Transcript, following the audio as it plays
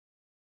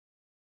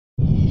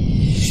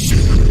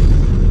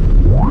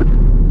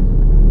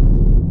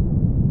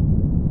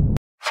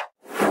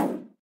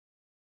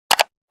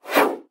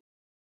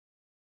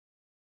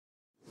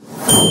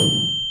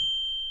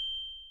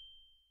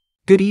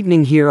Good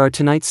evening, here are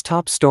tonight's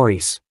top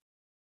stories.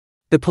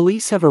 The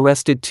police have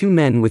arrested 2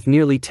 men with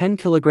nearly 10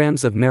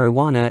 kilograms of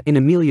marijuana in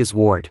Amelia's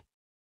ward.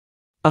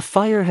 A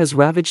fire has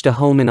ravaged a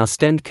home in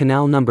Ostend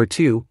Canal No.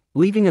 2,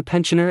 leaving a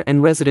pensioner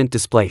and resident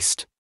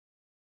displaced.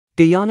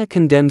 Guyana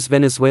condemns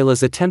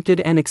Venezuela's attempted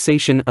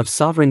annexation of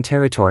sovereign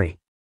territory.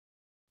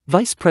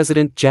 Vice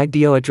President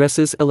Jagdeo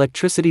addresses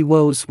electricity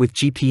woes with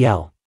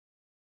GPL.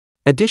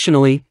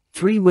 Additionally,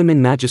 3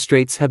 women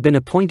magistrates have been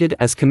appointed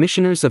as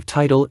commissioners of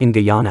title in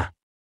Guyana.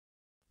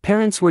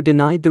 Parents were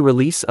denied the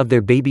release of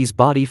their baby's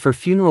body for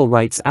funeral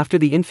rites after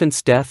the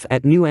infant's death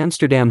at New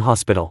Amsterdam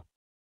Hospital.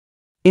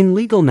 In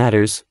legal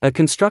matters, a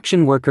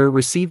construction worker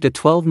received a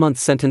 12-month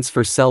sentence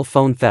for cell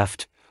phone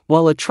theft,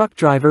 while a truck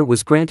driver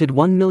was granted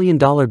 $1 million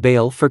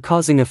bail for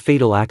causing a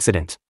fatal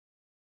accident.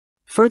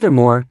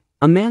 Furthermore,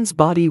 a man's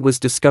body was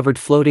discovered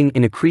floating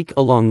in a creek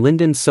along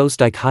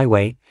Linden-Soestdijk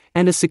Highway,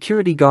 and a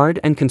security guard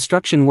and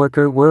construction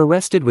worker were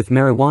arrested with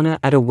marijuana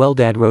at a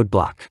Weldad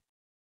roadblock.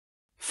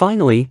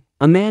 Finally,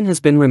 a man has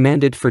been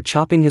remanded for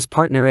chopping his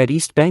partner at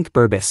East Bank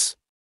Burbis.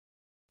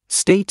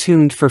 Stay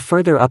tuned for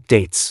further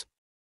updates.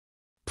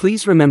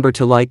 Please remember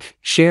to like,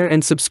 share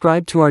and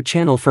subscribe to our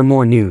channel for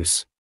more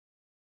news.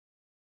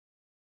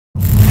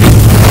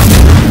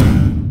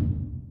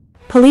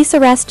 Police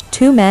arrest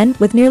 2 men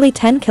with nearly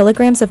 10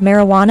 kilograms of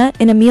marijuana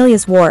in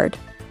Amelia's ward.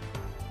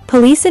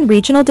 Police in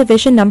Regional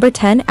Division No.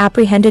 10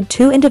 apprehended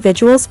 2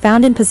 individuals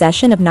found in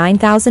possession of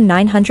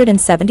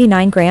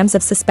 9,979 grams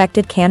of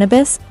suspected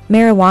cannabis,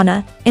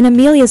 marijuana, in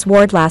Amelia's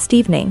ward last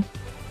evening.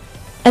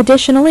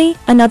 Additionally,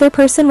 another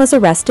person was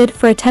arrested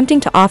for attempting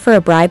to offer a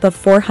bribe of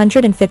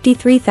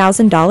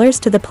 $453,000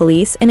 to the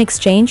police in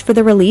exchange for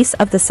the release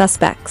of the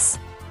suspects.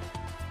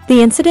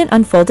 The incident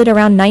unfolded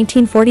around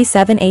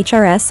 1947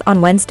 HRS on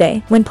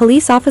Wednesday when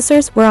police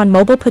officers were on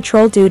mobile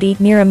patrol duty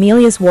near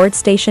Amelia's ward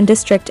station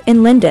district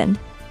in Linden.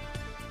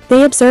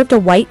 They observed a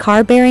white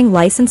car bearing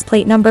license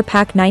plate number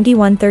PAC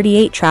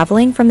 9138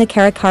 traveling from the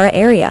Caracara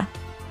area.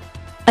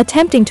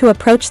 Attempting to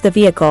approach the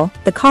vehicle,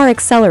 the car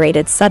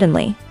accelerated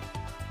suddenly.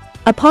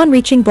 Upon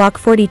reaching Block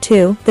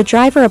 42, the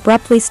driver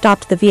abruptly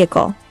stopped the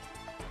vehicle.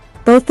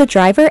 Both the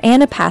driver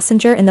and a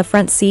passenger in the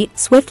front seat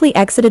swiftly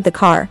exited the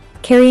car,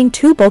 carrying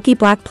 2 bulky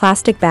black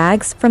plastic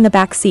bags from the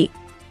back seat.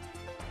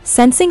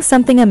 Sensing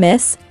something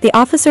amiss, the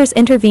officers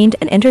intervened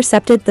and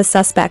intercepted the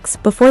suspects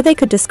before they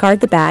could discard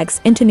the bags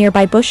into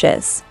nearby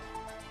bushes.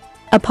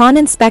 Upon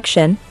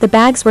inspection, the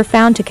bags were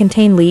found to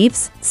contain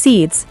leaves,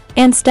 seeds,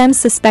 and stems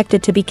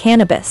suspected to be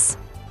cannabis.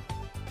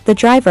 The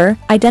driver,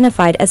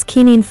 identified as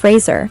Keenan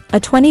Fraser, a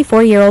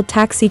 24-year-old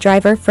taxi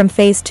driver from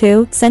Phase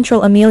 2,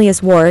 Central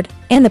Amelia's ward,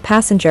 and the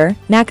passenger,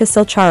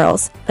 Nakasil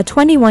Charles, a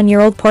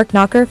 21-year-old pork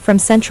knocker from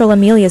Central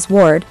Amelia's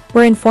ward,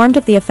 were informed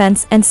of the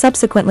offense and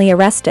subsequently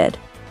arrested.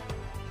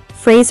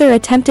 Fraser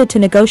attempted to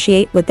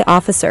negotiate with the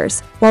officers,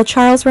 while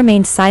Charles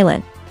remained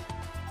silent.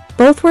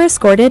 Both were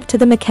escorted to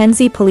the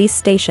Mackenzie police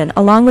station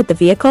along with the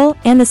vehicle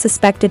and the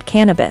suspected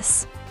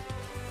cannabis.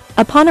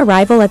 Upon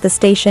arrival at the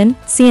station,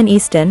 Cian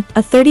Easton,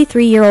 a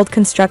 33-year-old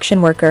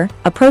construction worker,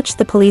 approached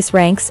the police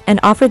ranks and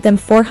offered them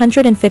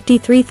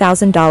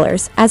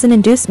 $453,000 as an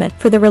inducement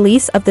for the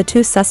release of the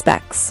 2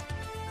 suspects.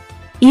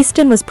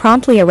 Easton was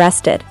promptly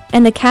arrested,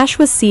 and the cash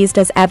was seized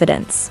as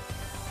evidence.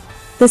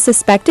 The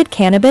suspected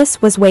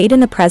cannabis was weighed in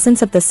the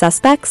presence of the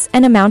suspects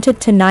and amounted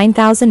to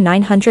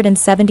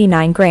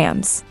 9,979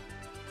 grams.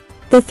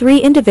 The 3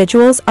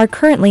 individuals are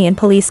currently in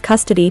police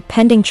custody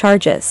pending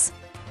charges.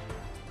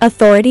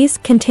 Authorities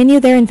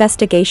continue their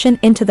investigation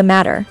into the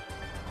matter.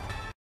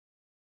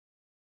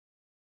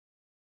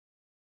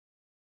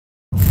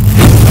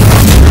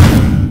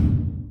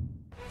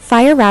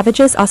 Fire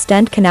ravages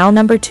Ostend Canal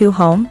No. 2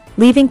 home,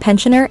 leaving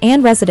pensioner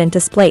and resident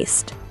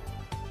displaced.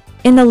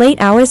 In the late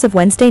hours of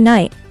Wednesday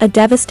night, a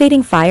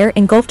devastating fire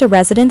engulfed a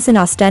residence in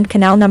Ostend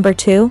Canal No.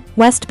 2,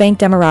 West Bank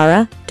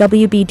Demerara,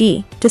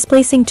 WBD,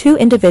 displacing 2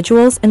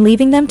 individuals and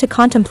leaving them to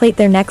contemplate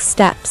their next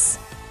steps.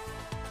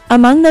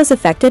 Among those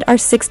affected are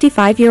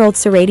 65-year-old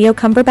Suradio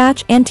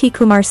Cumberbatch and T.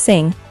 Kumar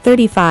Singh,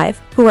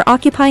 35, who were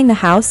occupying the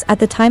house at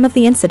the time of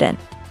the incident.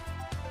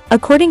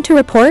 According to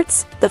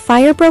reports, the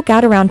fire broke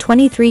out around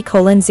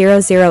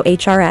 23:00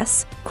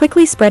 HRS,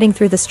 quickly spreading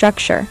through the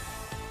structure.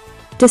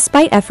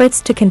 Despite efforts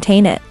to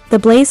contain it, the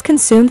blaze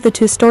consumed the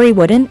 2-story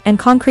wooden and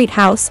concrete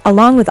house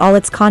along with all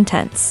its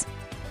contents.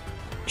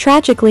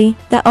 Tragically,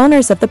 the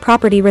owners of the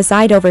property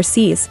reside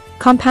overseas,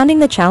 compounding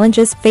the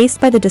challenges faced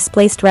by the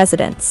displaced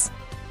residents.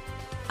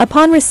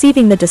 Upon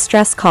receiving the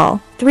distress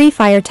call, 3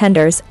 fire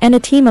tenders and a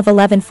team of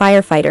 11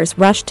 firefighters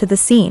rushed to the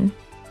scene.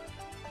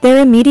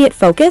 Their immediate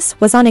focus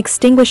was on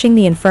extinguishing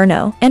the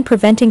inferno and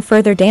preventing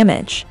further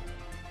damage.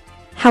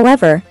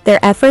 However, their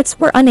efforts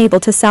were unable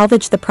to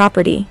salvage the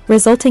property,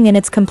 resulting in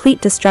its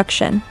complete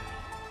destruction.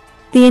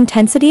 The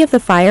intensity of the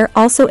fire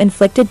also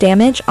inflicted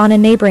damage on a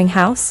neighboring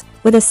house,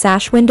 with a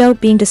sash window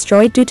being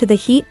destroyed due to the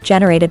heat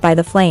generated by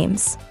the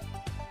flames.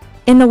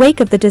 In the wake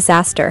of the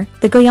disaster,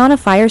 the Guyana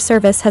Fire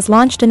Service has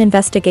launched an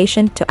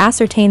investigation to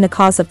ascertain the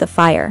cause of the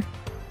fire.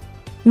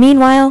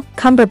 Meanwhile,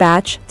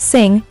 Cumberbatch,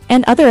 Singh,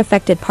 and other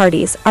affected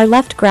parties are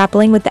left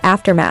grappling with the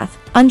aftermath,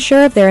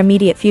 unsure of their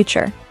immediate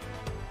future.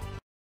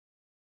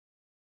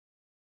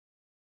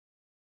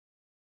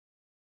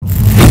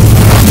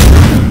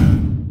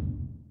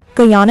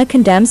 Guyana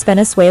condemns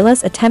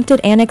Venezuela's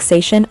attempted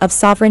annexation of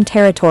sovereign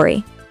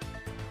territory.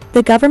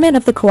 The government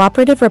of the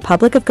Cooperative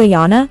Republic of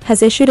Guyana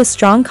has issued a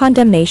strong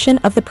condemnation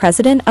of the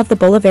President of the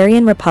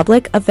Bolivarian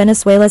Republic of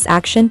Venezuela's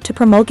action to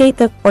promulgate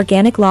the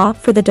Organic Law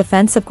for the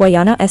Defense of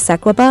Guyana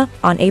Essequiba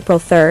on April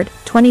 3,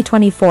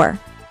 2024.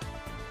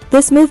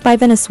 This move by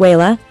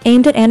Venezuela,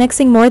 aimed at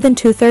annexing more than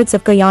two-thirds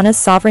of Guyana's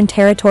sovereign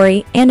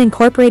territory and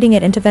incorporating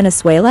it into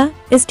Venezuela,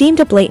 is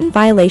deemed a blatant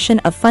violation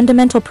of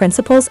fundamental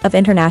principles of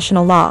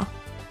international law.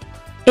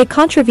 It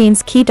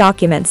contravenes key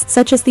documents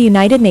such as the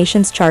United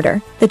Nations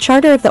Charter, the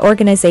Charter of the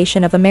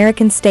Organization of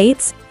American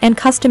States, and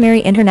customary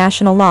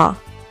international law.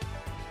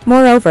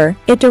 Moreover,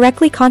 it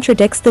directly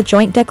contradicts the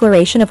Joint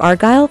Declaration of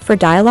Argyll for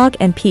Dialogue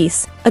and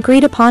Peace,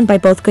 agreed upon by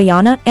both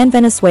Guyana and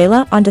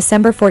Venezuela on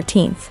December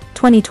 14,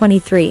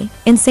 2023,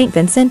 in St.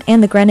 Vincent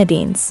and the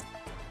Grenadines.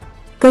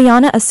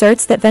 Guyana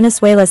asserts that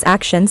Venezuela's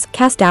actions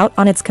cast doubt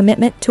on its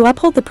commitment to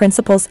uphold the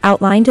principles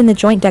outlined in the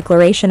Joint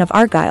Declaration of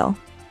Argyll.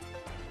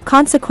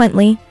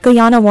 Consequently,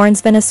 Guyana warns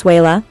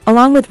Venezuela,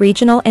 along with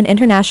regional and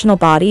international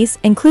bodies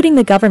including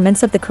the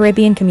governments of the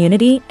Caribbean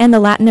Community and the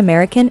Latin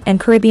American and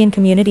Caribbean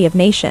Community of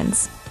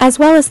Nations, as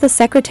well as the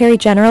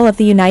Secretary-General of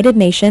the United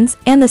Nations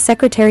and the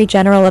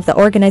Secretary-General of the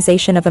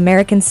Organization of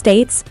American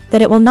States,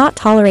 that it will not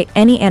tolerate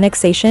any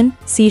annexation,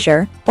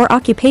 seizure, or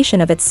occupation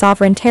of its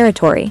sovereign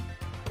territory.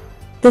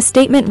 The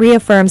statement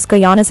reaffirms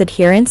Guyana's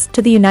adherence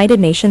to the United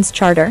Nations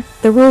Charter,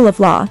 the rule of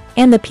law,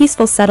 and the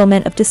peaceful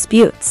settlement of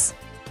disputes.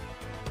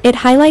 It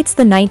highlights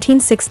the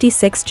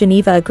 1966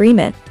 Geneva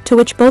Agreement, to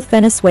which both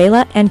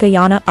Venezuela and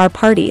Guyana are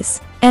parties,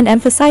 and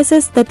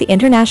emphasizes that the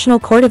International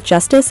Court of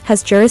Justice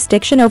has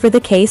jurisdiction over the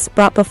case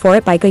brought before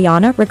it by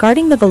Guyana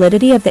regarding the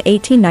validity of the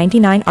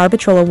 1899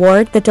 arbitral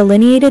award that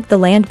delineated the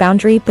land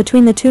boundary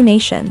between the two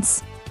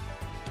nations.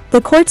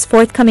 The court's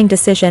forthcoming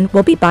decision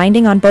will be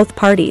binding on both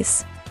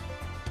parties.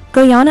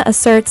 Guyana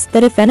asserts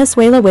that if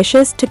Venezuela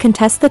wishes to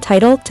contest the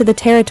title to the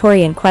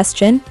territory in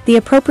question, the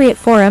appropriate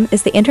forum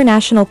is the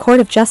International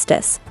Court of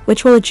Justice,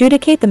 which will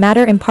adjudicate the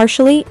matter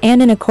impartially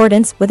and in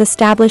accordance with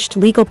established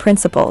legal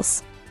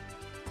principles.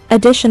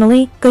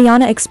 Additionally,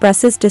 Guyana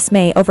expresses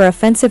dismay over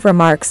offensive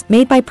remarks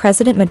made by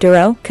President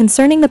Maduro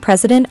concerning the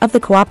President of the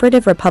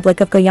Cooperative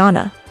Republic of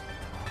Guyana.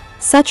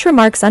 Such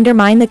remarks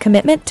undermine the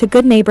commitment to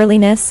good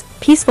neighborliness,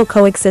 peaceful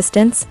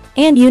coexistence,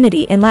 and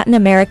unity in Latin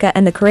America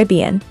and the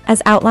Caribbean,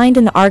 as outlined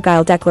in the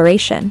Argyll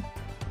Declaration.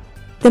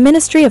 The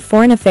Ministry of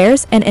Foreign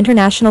Affairs and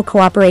International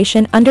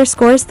Cooperation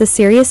underscores the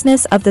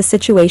seriousness of the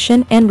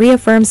situation and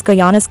reaffirms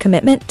Guyana's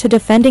commitment to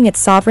defending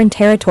its sovereign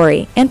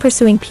territory and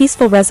pursuing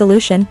peaceful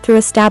resolution through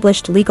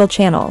established legal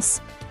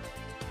channels.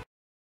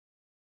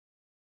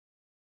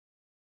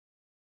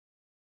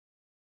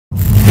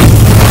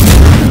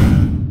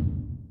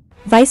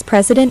 Vice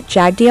President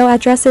Jagdeo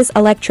addresses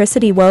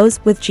electricity woes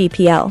with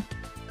GPL.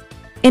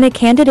 In a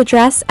candid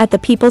address at the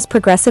People's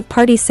Progressive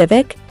Party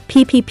Civic,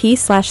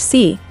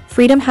 PPP/C,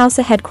 Freedom House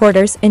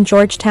headquarters in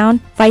Georgetown,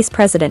 Vice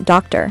President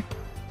Dr.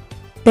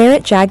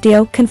 Barrett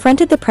Jagdeo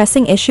confronted the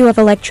pressing issue of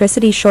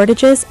electricity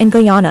shortages in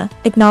Guyana,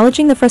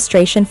 acknowledging the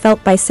frustration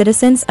felt by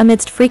citizens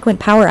amidst frequent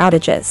power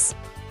outages.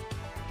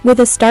 With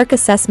a stark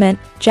assessment,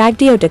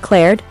 Jagdeo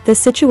declared, "The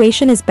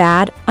situation is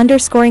bad,"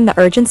 underscoring the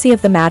urgency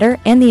of the matter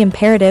and the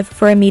imperative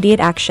for immediate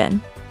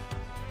action.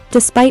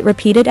 Despite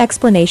repeated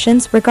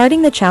explanations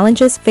regarding the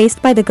challenges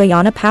faced by the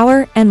Guyana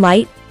Power and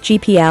Light,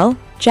 GPL,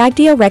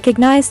 Jagdeo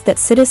recognized that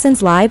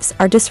citizens' lives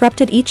are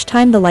disrupted each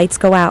time the lights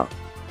go out.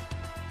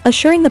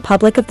 Assuring the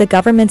public of the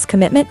government's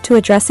commitment to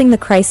addressing the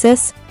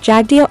crisis,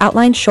 Jagdeo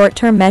outlined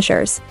short-term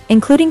measures,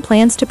 including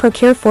plans to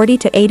procure 40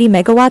 to 80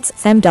 megawatts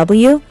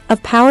MW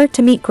of power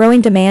to meet growing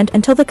demand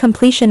until the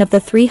completion of the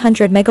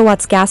 300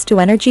 megawatts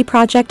gas-to-energy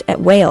project at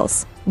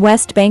Wales,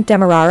 West Bank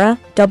Demerara,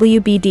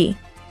 WBD.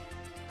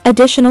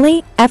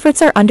 Additionally,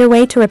 efforts are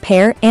underway to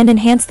repair and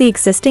enhance the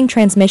existing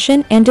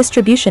transmission and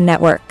distribution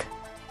network.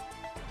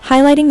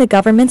 Highlighting the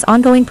government's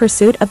ongoing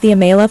pursuit of the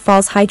Amela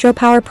Falls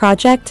hydropower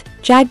project,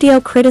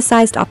 Jagdeo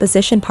criticized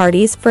opposition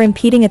parties for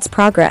impeding its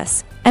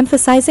progress,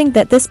 emphasizing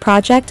that this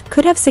project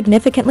could have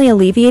significantly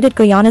alleviated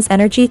Guyana's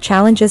energy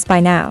challenges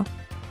by now.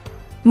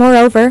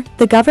 Moreover,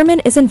 the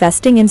government is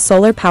investing in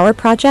solar power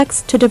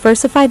projects to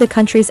diversify the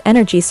country's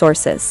energy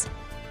sources.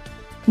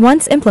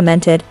 Once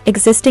implemented,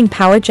 existing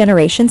power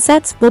generation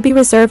sets will be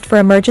reserved for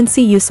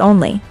emergency use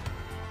only.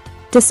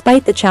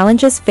 Despite the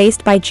challenges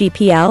faced by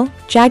GPL,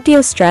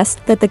 Jagdeo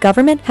stressed that the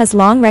government has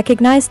long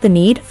recognized the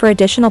need for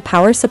additional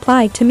power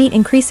supply to meet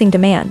increasing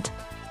demand.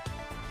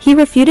 He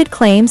refuted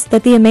claims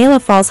that the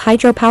Amela Falls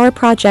hydropower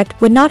project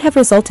would not have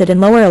resulted in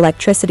lower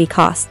electricity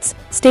costs,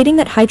 stating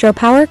that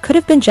hydropower could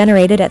have been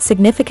generated at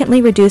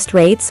significantly reduced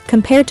rates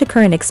compared to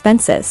current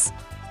expenses.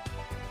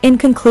 In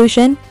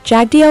conclusion,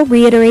 Jagdeo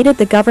reiterated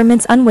the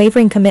government's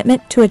unwavering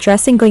commitment to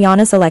addressing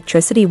Guyana's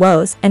electricity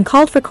woes and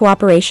called for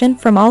cooperation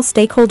from all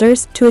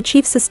stakeholders to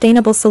achieve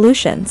sustainable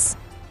solutions.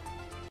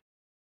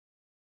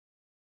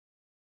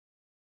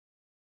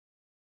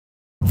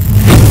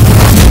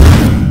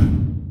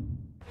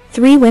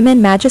 Three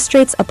women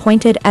magistrates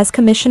appointed as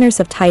commissioners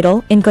of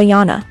title in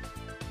Guyana.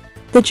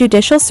 The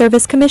Judicial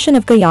Service Commission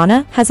of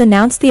Guyana has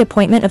announced the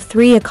appointment of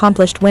three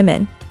accomplished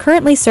women,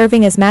 currently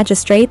serving as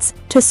magistrates,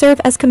 to serve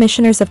as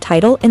commissioners of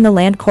title in the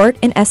land court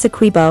in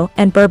Essequibo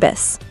and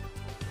Berbice.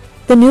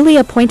 The newly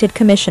appointed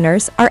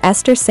commissioners are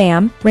Esther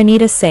Sam,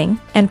 Renita Singh,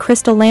 and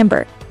Crystal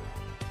Lambert.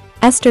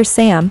 Esther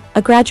Sam,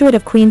 a graduate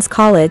of Queen's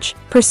College,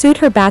 pursued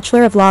her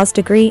Bachelor of Laws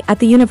degree at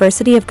the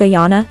University of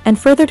Guyana and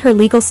furthered her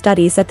legal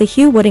studies at the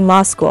Hugh Wooding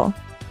Law School.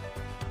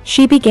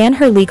 She began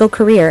her legal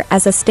career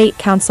as a state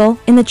counsel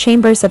in the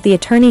chambers of the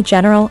Attorney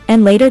General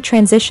and later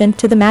transitioned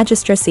to the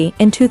magistracy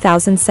in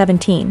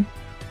 2017.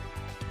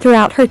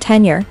 Throughout her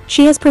tenure,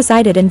 she has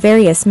presided in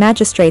various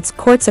magistrates'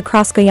 courts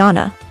across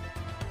Guyana.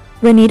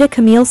 Renita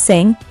Camille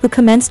Singh, who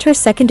commenced her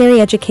secondary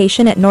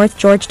education at North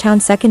Georgetown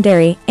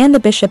Secondary and the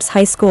Bishop's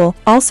High School,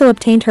 also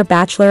obtained her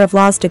Bachelor of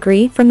Laws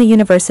degree from the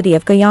University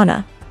of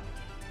Guyana.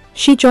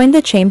 She joined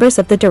the chambers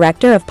of the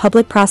Director of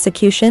Public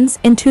Prosecutions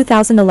in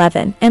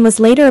 2011 and was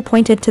later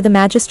appointed to the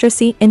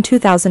magistracy in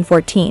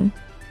 2014.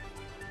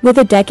 With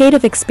a decade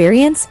of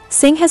experience,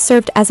 Singh has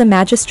served as a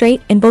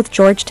magistrate in both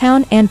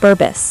Georgetown and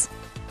Berbice.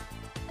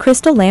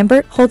 Crystal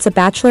Lambert holds a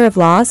Bachelor of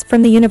Laws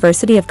from the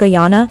University of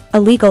Guyana, a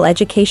legal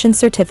education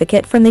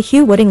certificate from the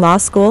Hugh Wooding Law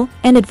School,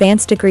 and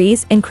advanced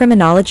degrees in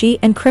criminology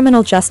and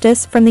criminal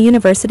justice from the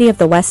University of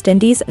the West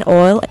Indies and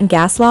oil and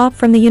gas law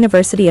from the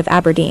University of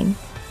Aberdeen.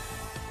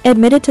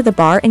 Admitted to the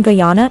bar in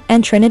Guyana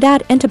and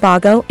Trinidad and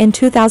Tobago in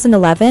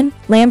 2011,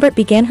 Lambert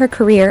began her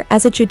career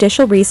as a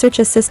judicial research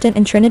assistant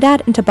in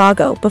Trinidad and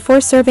Tobago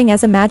before serving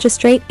as a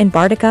magistrate in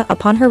Bartica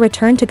upon her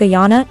return to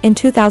Guyana in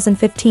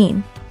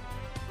 2015.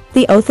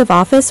 The oath of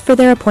office for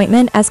their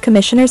appointment as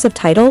commissioners of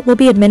title will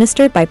be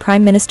administered by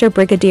Prime Minister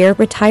Brigadier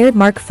retired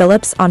Mark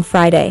Phillips on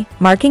Friday,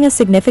 marking a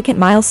significant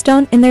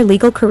milestone in their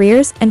legal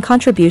careers and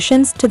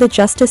contributions to the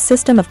justice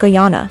system of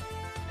Guyana.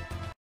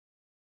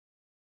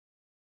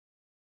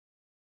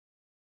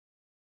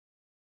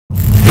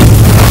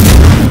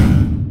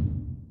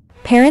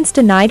 Parents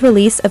denied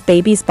release of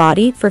baby's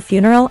body for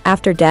funeral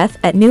after death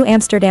at New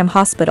Amsterdam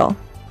Hospital.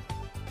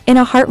 In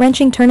a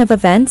heart-wrenching turn of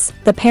events,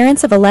 the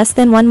parents of a less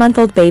than 1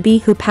 month-old baby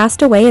who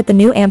passed away at the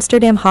New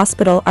Amsterdam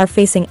Hospital are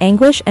facing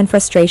anguish and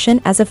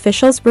frustration as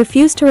officials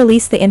refuse to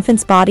release the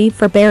infant's body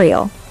for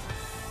burial.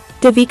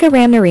 Devika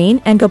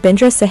Ramnarine and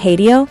Gobindra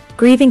Sahadio,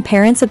 grieving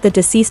parents of the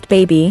deceased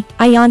baby,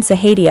 Ayan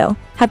Sahadio,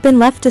 have been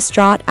left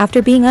distraught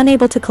after being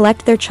unable to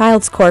collect their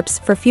child's corpse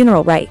for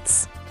funeral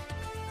rites.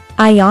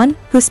 Ayan,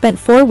 who spent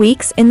 4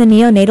 weeks in the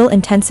neonatal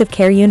intensive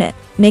care unit,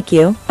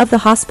 NICU, of the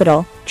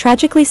hospital,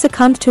 tragically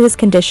succumbed to his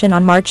condition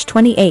on March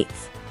 28.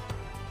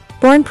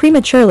 Born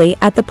prematurely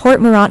at the Port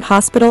Morant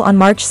Hospital on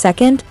March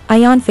 2,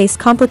 Ayan faced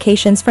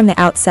complications from the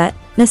outset,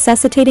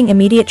 necessitating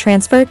immediate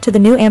transfer to the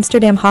New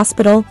Amsterdam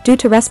Hospital due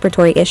to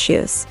respiratory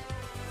issues.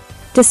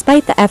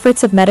 Despite the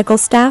efforts of medical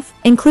staff,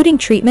 including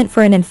treatment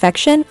for an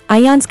infection,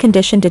 Ayan's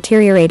condition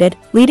deteriorated,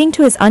 leading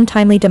to his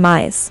untimely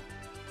demise.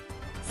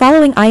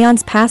 Following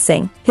Ayan's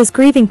passing, his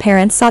grieving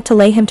parents sought to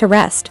lay him to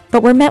rest,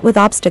 but were met with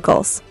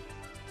obstacles.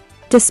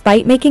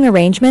 Despite making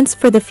arrangements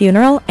for the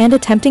funeral and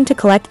attempting to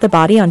collect the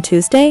body on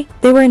Tuesday,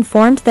 they were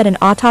informed that an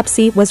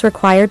autopsy was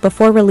required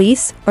before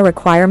release, a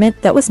requirement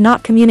that was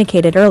not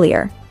communicated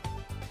earlier.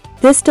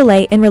 This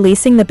delay in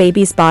releasing the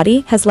baby's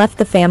body has left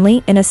the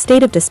family in a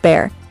state of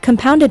despair,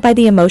 compounded by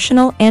the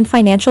emotional and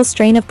financial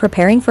strain of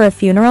preparing for a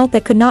funeral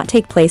that could not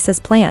take place as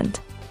planned.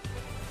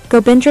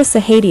 Gobindra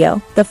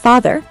Sahadio, the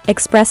father,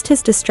 expressed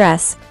his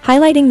distress,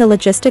 highlighting the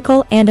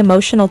logistical and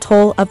emotional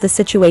toll of the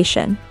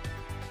situation.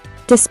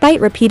 Despite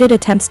repeated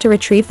attempts to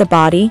retrieve the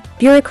body,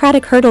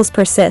 bureaucratic hurdles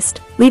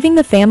persist, leaving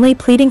the family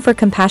pleading for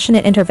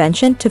compassionate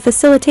intervention to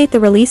facilitate the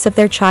release of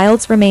their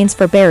child's remains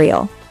for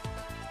burial.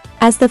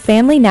 As the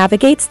family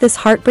navigates this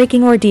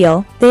heartbreaking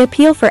ordeal, they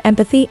appeal for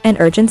empathy and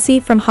urgency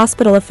from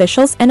hospital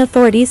officials and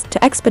authorities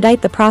to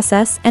expedite the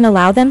process and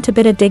allow them to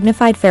bid a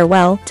dignified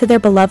farewell to their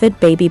beloved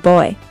baby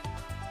boy.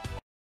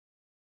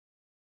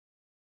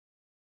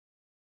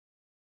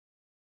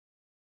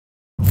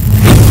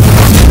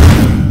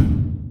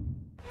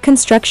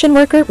 Construction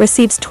worker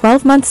receives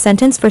 12-month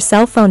sentence for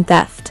cell phone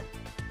theft.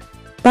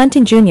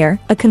 Bunton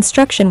Jr., a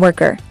construction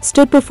worker,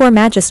 stood before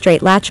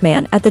Magistrate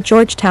Latchman at the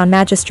Georgetown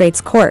Magistrates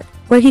Court,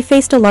 where he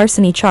faced a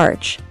larceny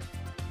charge.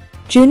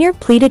 Jr.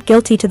 pleaded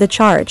guilty to the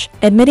charge,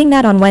 admitting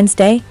that on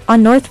Wednesday,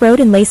 on North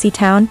Road in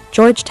Laceytown,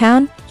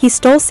 Georgetown, he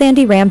stole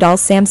Sandy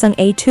Ramdahl's Samsung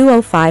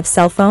A205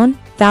 cell phone,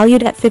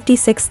 valued at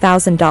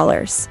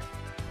 $56,000.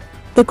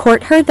 The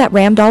court heard that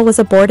Ramdahl was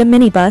aboard a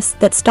minibus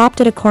that stopped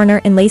at a corner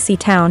in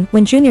Laceytown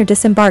when Jr.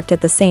 disembarked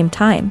at the same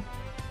time.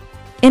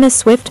 In a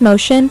swift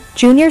motion,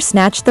 Jr.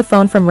 snatched the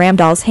phone from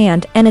Ramdahl's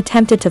hand and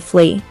attempted to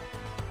flee.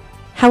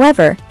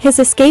 However, his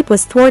escape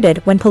was thwarted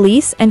when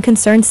police and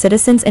concerned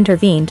citizens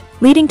intervened,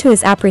 leading to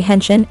his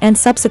apprehension and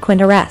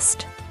subsequent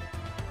arrest.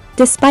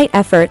 Despite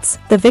efforts,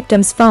 the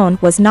victim's phone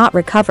was not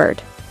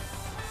recovered.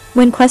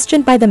 When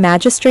questioned by the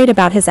magistrate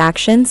about his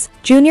actions,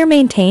 Jr.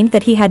 maintained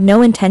that he had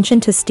no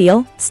intention to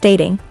steal,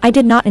 stating, "I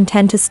did not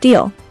intend to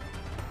steal."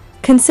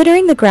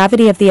 Considering the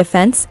gravity of the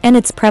offense and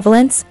its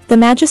prevalence,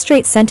 the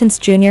magistrate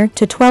sentenced Jr.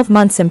 to 12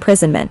 months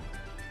imprisonment.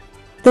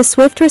 The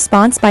swift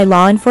response by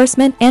law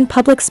enforcement and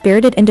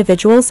public-spirited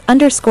individuals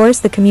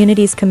underscores the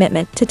community's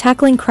commitment to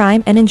tackling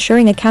crime and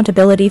ensuring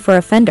accountability for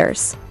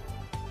offenders.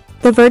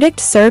 The verdict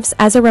serves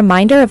as a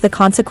reminder of the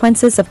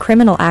consequences of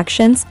criminal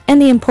actions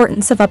and the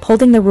importance of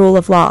upholding the rule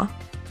of law.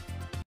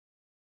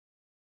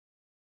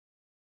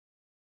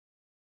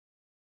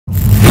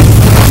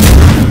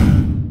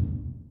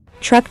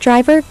 Truck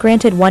driver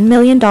granted $1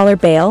 million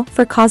bail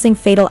for causing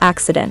fatal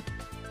accident.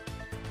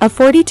 A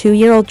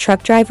 42-year-old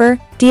truck driver,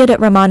 Deodat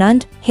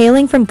Ramanand,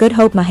 hailing from Good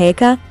Hope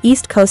Maheka,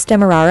 East Coast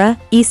Demerara,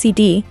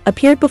 ECD,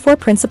 appeared before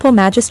Principal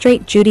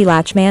Magistrate Judy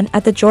Latchman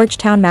at the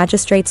Georgetown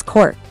Magistrates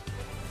Court.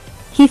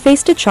 He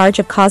faced a charge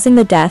of causing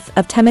the death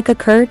of Temeka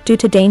Kerr due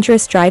to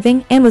dangerous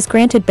driving and was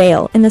granted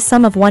bail in the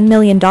sum of $1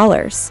 million.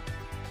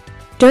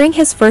 During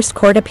his first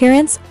court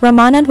appearance,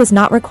 Ramanand was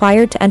not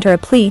required to enter a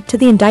plea to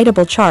the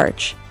indictable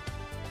charge.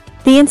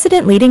 The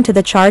incident leading to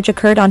the charge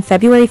occurred on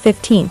February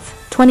 15,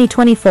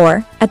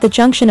 2024, at the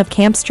junction of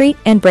Camp Street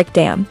and Brick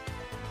Dam.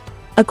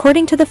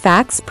 According to the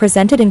facts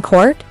presented in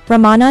court,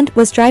 Ramanand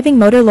was driving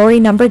motor lorry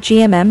number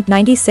GMM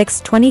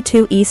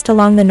 9622 east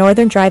along the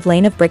northern drive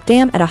lane of Brick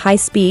Dam at a high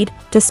speed,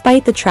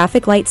 despite the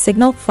traffic light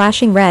signal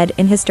flashing red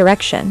in his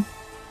direction.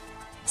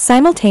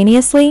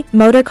 Simultaneously,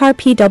 motorcar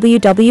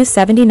PWW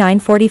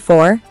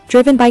 7944,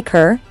 driven by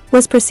Kerr,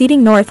 was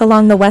proceeding north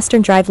along the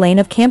western drive lane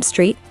of Camp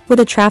Street, with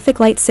a traffic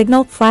light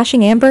signal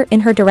flashing amber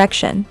in her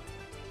direction.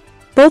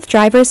 Both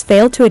drivers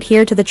failed to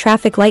adhere to the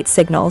traffic light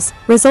signals,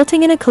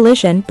 resulting in a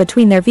collision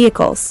between their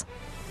vehicles.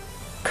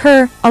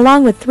 Kerr,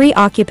 along with 3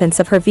 occupants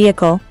of her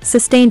vehicle,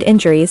 sustained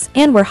injuries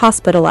and were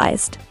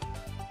hospitalized.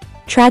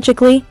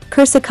 Tragically,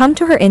 Kerr succumbed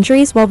to her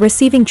injuries while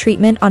receiving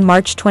treatment on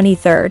March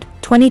 23,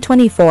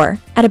 2024,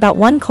 at about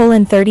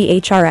 1:30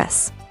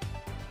 HRS.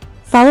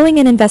 Following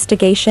an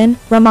investigation,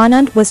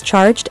 Ramanand was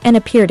charged and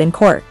appeared in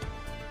court.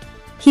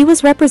 He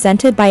was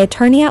represented by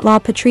attorney-at-law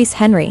Patrice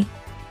Henry.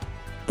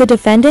 The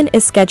defendant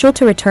is scheduled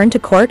to return to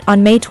court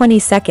on May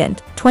 22,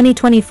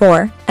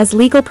 2024, as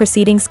legal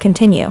proceedings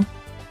continue.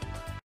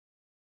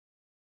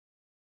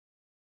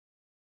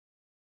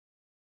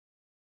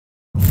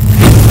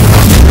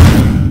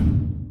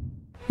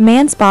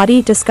 Man's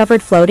body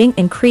discovered floating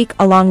in creek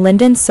along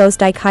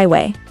Linden-Soesdijk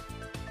Highway.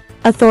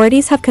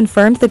 Authorities have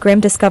confirmed the grim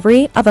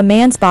discovery of a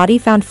man's body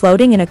found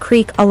floating in a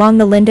creek along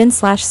the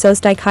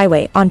Linden-Soesdijk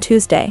Highway on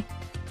Tuesday.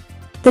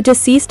 The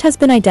deceased has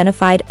been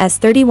identified as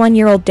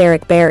 31-year-old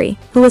Derek Berry,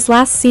 who was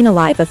last seen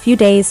alive a few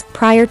days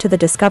prior to the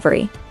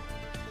discovery.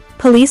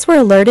 Police were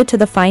alerted to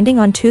the finding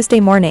on Tuesday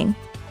morning.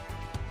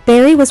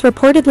 Berry was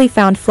reportedly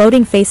found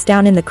floating face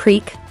down in the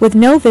creek, with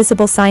no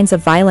visible signs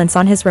of violence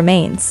on his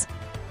remains.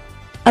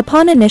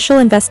 Upon initial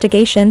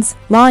investigations,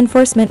 law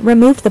enforcement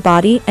removed the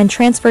body and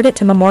transferred it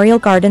to Memorial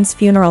Gardens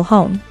Funeral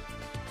Home.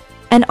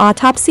 An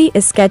autopsy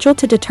is scheduled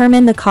to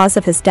determine the cause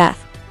of his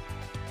death.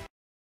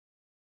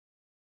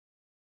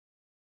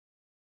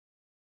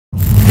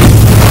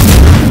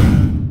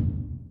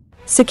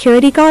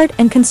 Security guard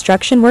and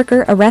construction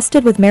worker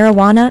arrested with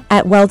marijuana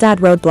at Weldad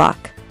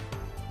roadblock.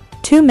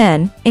 2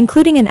 men,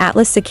 including an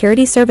Atlas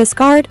Security Service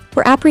guard,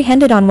 were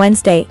apprehended on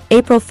Wednesday,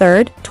 April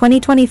 3,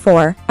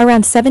 2024,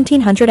 around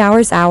 1700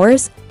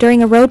 hours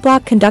during a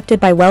roadblock conducted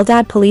by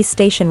Weldad police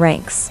station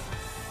ranks.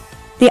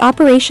 The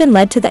operation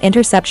led to the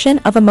interception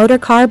of a motor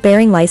car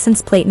bearing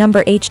license plate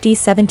number HD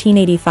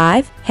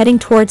 1785, heading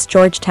towards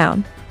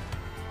Georgetown.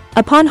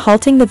 Upon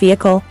halting the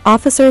vehicle,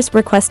 officers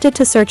requested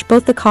to search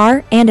both the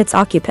car and its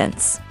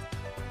occupants.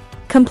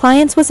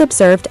 Compliance was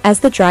observed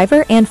as the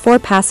driver and 4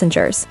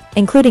 passengers,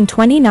 including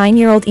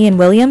 29-year-old Ian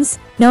Williams,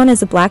 known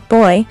as a Black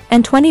Boy,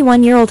 and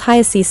 21-year-old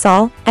Hayasi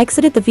Saul,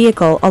 exited the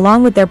vehicle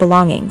along with their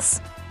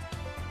belongings.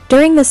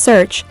 During the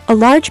search, a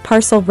large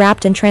parcel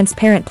wrapped in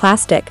transparent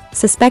plastic,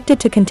 suspected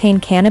to contain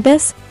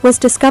cannabis, was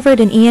discovered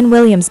in Ian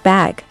Williams'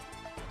 bag.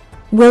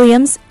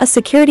 Williams, a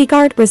security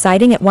guard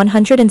residing at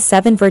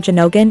 107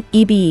 Virginogan,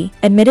 EBE,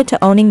 admitted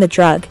to owning the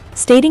drug,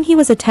 stating he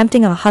was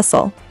attempting a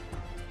hustle.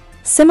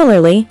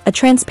 Similarly, a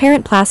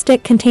transparent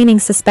plastic containing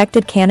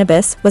suspected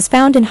cannabis was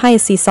found in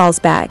Hayasi Saul's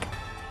bag.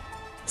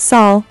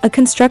 Saul, a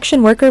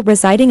construction worker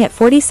residing at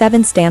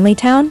 47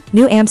 Stanleytown,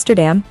 New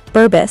Amsterdam,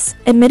 Burbus,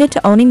 admitted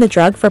to owning the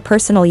drug for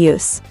personal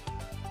use.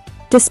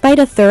 Despite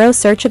a thorough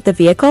search of the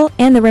vehicle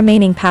and the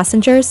remaining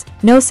passengers,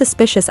 no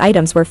suspicious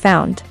items were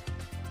found.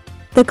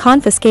 The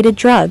confiscated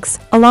drugs,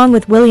 along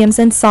with Williams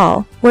and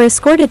Saul, were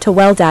escorted to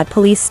Weldad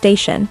police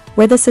station,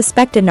 where the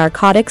suspected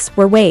narcotics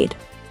were weighed.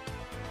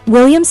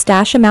 Williams'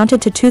 stash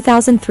amounted to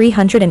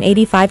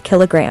 2,385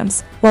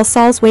 kilograms, while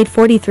Saul's weighed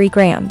 43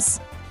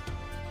 grams.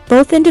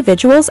 Both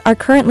individuals are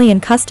currently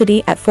in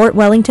custody at Fort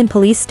Wellington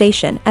Police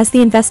Station as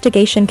the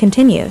investigation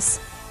continues.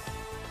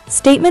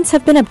 Statements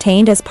have been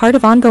obtained as part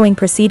of ongoing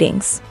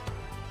proceedings.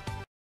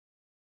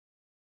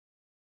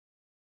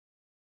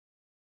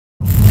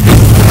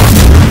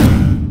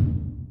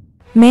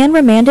 Man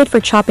remanded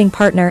for chopping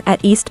partner at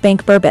East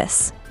Bank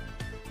Burbus.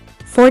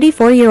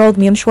 44-year-old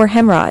Mumshwar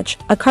Hemraj,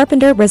 a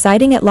carpenter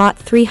residing at Lot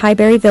 3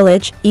 Highbury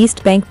Village,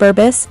 East Bank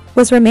Burbus,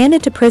 was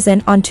remanded to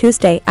prison on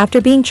Tuesday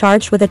after being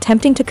charged with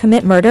attempting to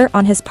commit murder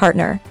on his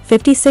partner,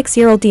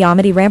 56-year-old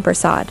Diamadi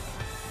Rampersad.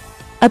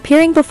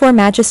 Appearing before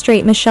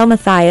Magistrate Michelle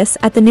Matthias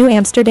at the New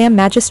Amsterdam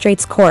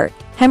Magistrates Court,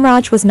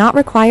 Hemraj was not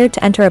required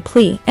to enter a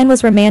plea and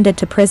was remanded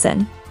to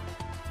prison.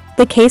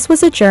 The case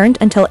was adjourned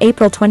until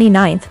April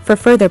 29 for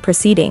further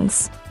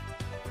proceedings.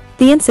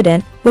 The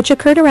incident, which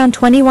occurred around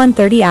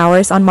 21:30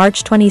 hours on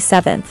March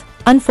 27,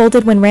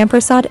 unfolded when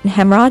Rampersad and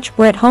Hemraj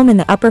were at home in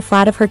the upper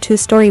flat of her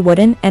two-story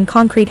wooden and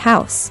concrete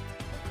house.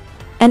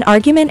 An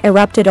argument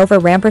erupted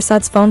over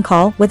Rampersad's phone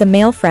call with a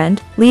male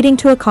friend, leading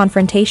to a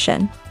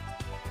confrontation.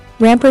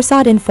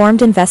 Rampersad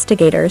informed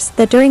investigators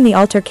that during the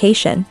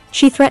altercation,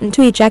 she threatened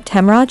to eject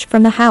Hemraj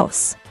from the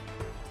house.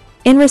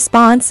 In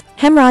response,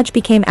 Hemraj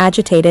became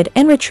agitated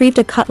and retrieved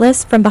a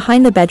cutlass from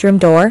behind the bedroom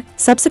door,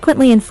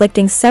 subsequently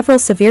inflicting several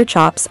severe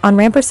chops on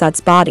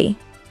Rampersad's body.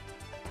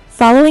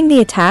 Following the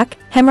attack,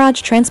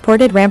 Hemraj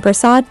transported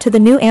Rampersad to the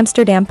New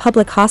Amsterdam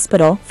Public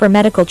Hospital for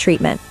medical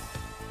treatment.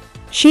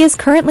 She is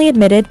currently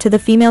admitted to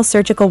the female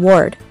surgical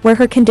ward, where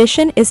her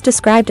condition is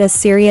described as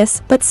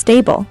serious but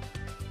stable.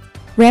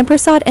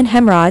 Rampersad and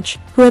Hemraj,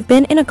 who have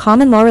been in a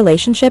common law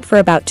relationship for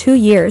about 2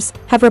 years,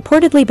 have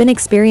reportedly been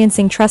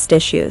experiencing trust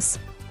issues.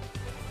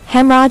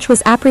 Hemraj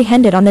was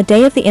apprehended on the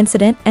day of the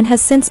incident and has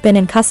since been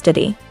in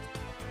custody.